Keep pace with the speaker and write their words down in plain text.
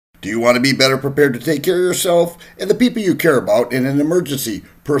Do you want to be better prepared to take care of yourself and the people you care about in an emergency?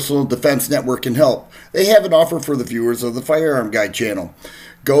 Personal Defense Network can help. They have an offer for the viewers of the Firearm Guy channel.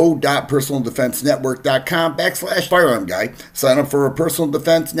 Go.personaldefensenetwork.com/firearmguy. Sign up for a Personal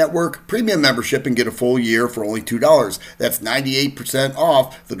Defense Network premium membership and get a full year for only $2. That's 98%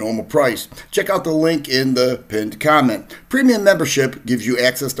 off the normal price. Check out the link in the pinned comment. Premium membership gives you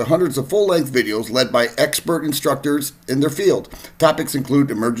access to hundreds of full-length videos led by expert instructors in their field. Topics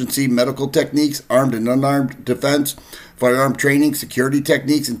include emergency medical techniques, armed and unarmed defense, firearm training, security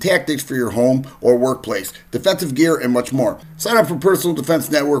techniques, and tactics for your home or workplace, defensive gear, and much more. Sign up for Personal Defense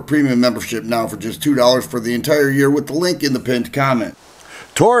Network Premium membership now for just $2 for the entire year with the link in the pinned comment.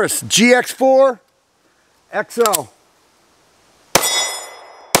 Taurus GX4XL.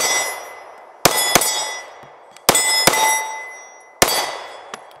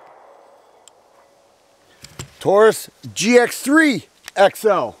 Taurus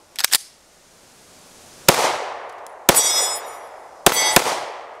GX3XL.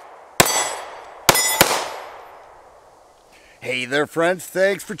 Hey there friends,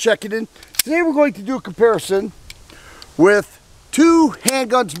 thanks for checking in. Today we're going to do a comparison with two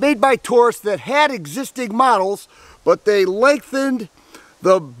handguns made by Taurus that had existing models, but they lengthened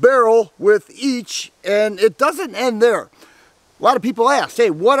the barrel with each, and it doesn't end there. A lot of people ask, hey,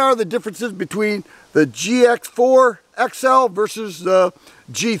 what are the differences between the GX4XL versus the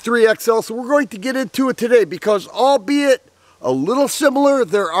G3XL? So we're going to get into it today because albeit a little similar,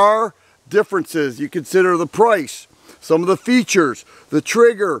 there are differences. You consider the price, some of the features, the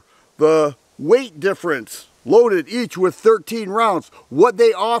trigger, the weight difference, loaded each with 13 rounds, what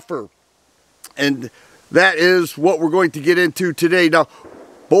they offer. And that is what we're going to get into today. Now,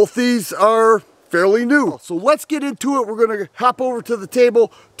 both these are fairly new. So let's get into it. We're going to hop over to the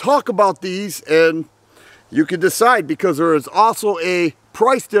table, talk about these, and you can decide because there is also a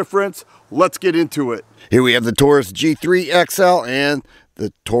price difference. Let's get into it. Here we have the Taurus G3XL and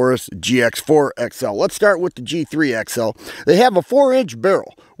the Taurus GX4XL. Let's start with the G3XL. They have a 4-inch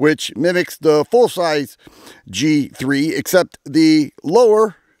barrel, which mimics the full-size G3, except the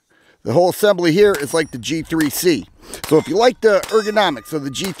lower, the whole assembly here is like the G3C. So if you like the ergonomics of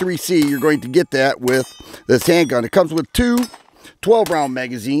the G3C, you're going to get that with this handgun. It comes with two 12-round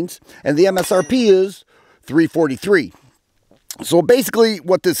magazines, and the MSRP is $343. So basically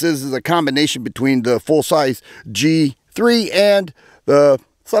what this is a combination between the full-size G3 and the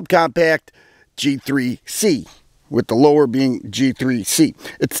subcompact G3C, with the lower being G3C.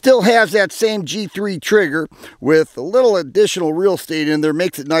 It still has that same G3 trigger with a little additional real estate in there.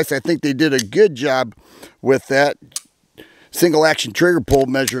 Makes it nice. I think they did a good job with that. Single action trigger pull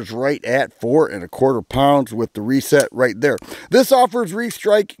measures right at 4¼ pounds with the reset right there. This offers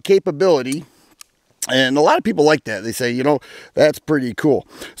restrike capability, and a lot of people like that. They say, you know, that's pretty cool.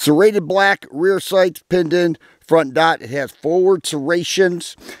 Serrated black rear sights pinned in, front dot. It has forward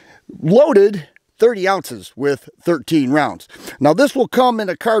serrations, loaded 30 ounces with 13 rounds. Now this will come in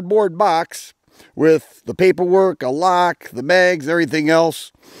a cardboard box with the paperwork, a lock, the mags, everything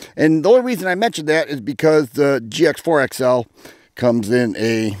else. And the only reason I mentioned that is because the GX4XL comes in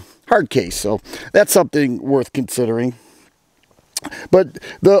a hard case. So that's something worth considering. But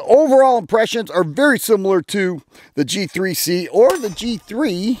the overall impressions are very similar to the G3C or the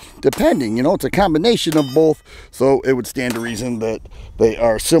G3, depending. You know, it's a combination of both, so it would stand to reason that they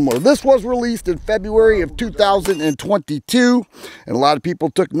are similar. This was released in February of 2022, and a lot of people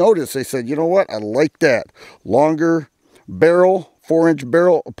took notice. They said, you know what, I like that. Longer barrel, 4-inch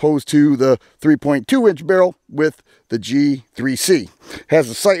barrel, opposed to the 3.2-inch barrel with the G3C. Has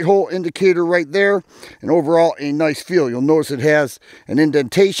a sight hole indicator right there, and overall a nice feel. You'll notice it has an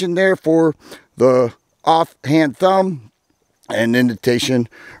indentation there for the offhand thumb, and indentation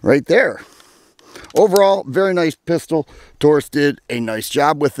right there. Overall, very nice pistol. Taurus did a nice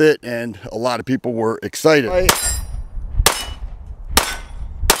job with it, and a lot of people were excited. Let's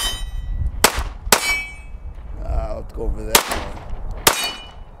go over that one.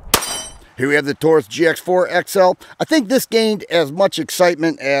 Here we have the Taurus GX4XL. I think this gained as much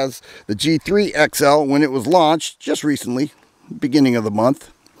excitement as the G3XL when it was launched just recently, beginning of the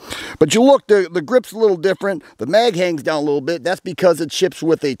month. But you look, the grip's a little different. The mag hangs down a little bit. That's because it ships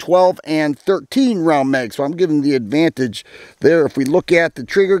with a 12 and 13 round mag. So I'm giving the advantage there. If we look at the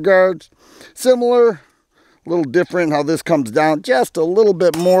trigger guards, similar, a little different how this comes down just a little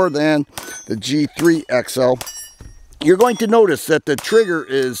bit more than the G3XL. You're going to notice that the trigger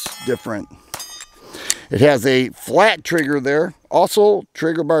is different. It has a flat trigger there, also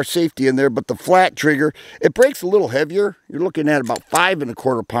trigger bar safety in there, but the flat trigger, it breaks a little heavier. You're looking at about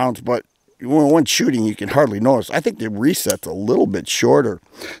 5¼ pounds, but when shooting, you can hardly notice. I think the reset's a little bit shorter.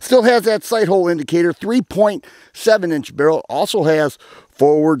 Still has that sight hole indicator, 3.7-inch barrel. Also has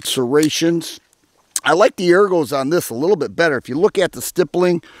forward serrations. I like the ergos on this a little bit better. If you look at the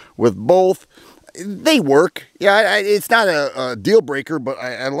stippling with both, they work. Yeah, it's not a deal breaker, but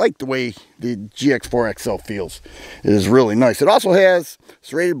I like the way the GX4XL feels. It is really nice. It also has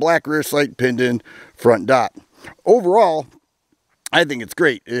serrated black rear sight, pinned in front dot. Overall, I think it's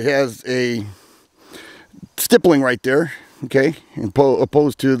great. It has a stippling right there, okay,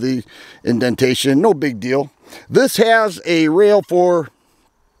 opposed to the indentation. No big deal. This has a rail for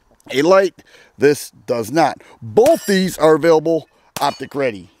a light. This does not. Both these are available optic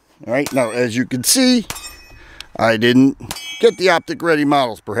ready. All right, now as you can see, I didn't get the optic ready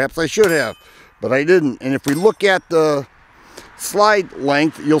models. Perhaps I should have, but I didn't. And if we look at the slide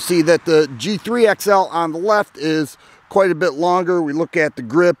length, you'll see that the G3XL on the left is quite a bit longer. We look at the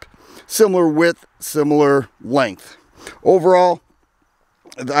grip, similar width, similar length. Overall,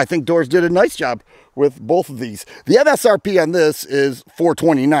 I think Taurus did a nice job with both of these. The MSRP on this is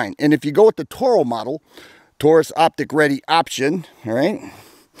 $429, and if you go with the Toro model, Taurus optic ready option, all right,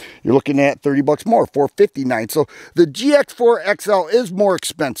 you're looking at 30 bucks more, $459. So the GX4XL is more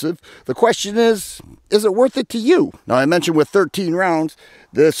expensive. The question is it worth it to you? Now, I mentioned with 13 rounds,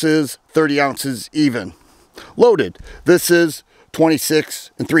 this is 30 ounces even. Loaded, this is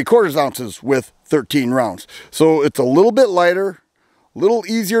 26 3/4 ounces with 13 rounds. So it's a little bit lighter, a little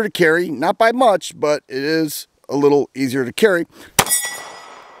easier to carry, not by much, but it is a little easier to carry.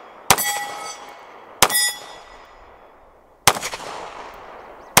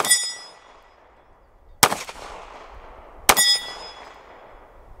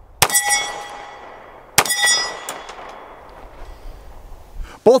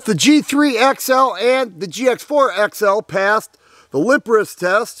 Both the G3XL and the GX4XL passed the lip wrist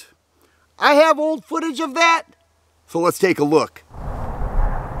test. I have old footage of that, so let's take a look.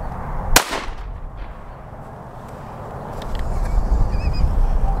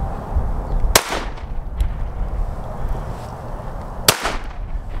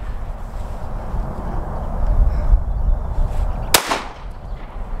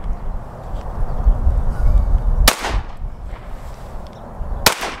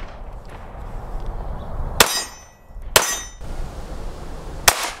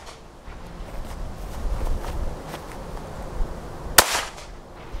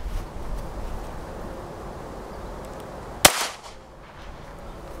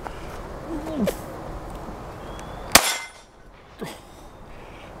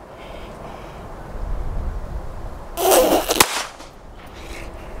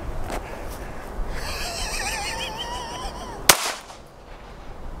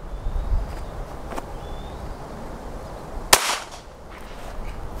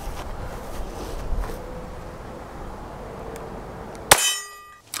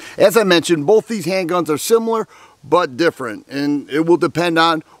 As I mentioned, both these handguns are similar but different, and it will depend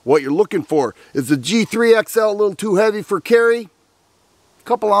on what you're looking for. Is the G3XL a little too heavy for carry? A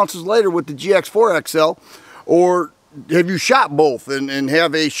couple ounces later with the GX4XL, or have you shot both and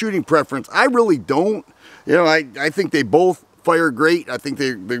have a shooting preference? I really don't. You know, I think they both fire great. I think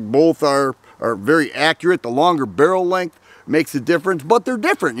they both are very accurate. The longer barrel length makes a difference, but they're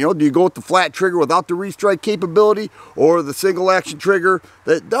different. You know, do you go with the flat trigger without the restrike capability, or the single action trigger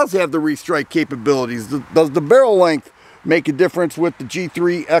that does have the restrike capabilities? Does the barrel length make a difference with the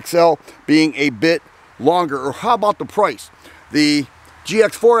G3XL being a bit longer? Or how about the price? The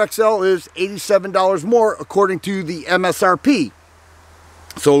GX4XL is $87 more according to the MSRP.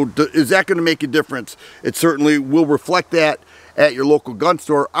 So is that going to make a difference? It certainly will reflect that at your local gun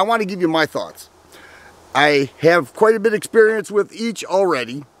store. I want to give you my thoughts. I have quite a bit of experience with each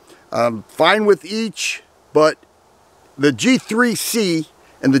already. Fine with each, but the G3C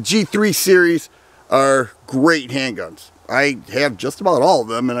and the G3 series are great handguns. I have just about all of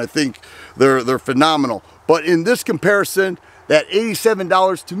them, and I think they're phenomenal. But in this comparison, that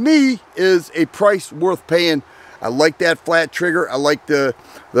 $87 to me is a price worth paying. I like that flat trigger. I like the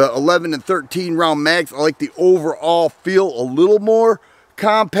 11 and 13 round mags. I like the overall feel a little more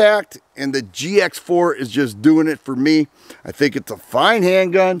compact, and the GX4 is just doing it for me. I think it's a fine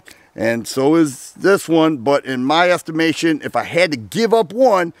handgun, and so is this one, but in my estimation, if I had to give up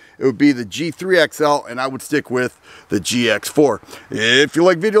one, it would be the G3XL, and I would stick with the GX4. If you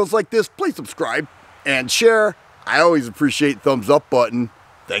like videos like this, please subscribe and share. I always appreciate thumbs up button.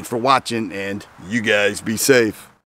 Thanks for watching, and you guys be safe.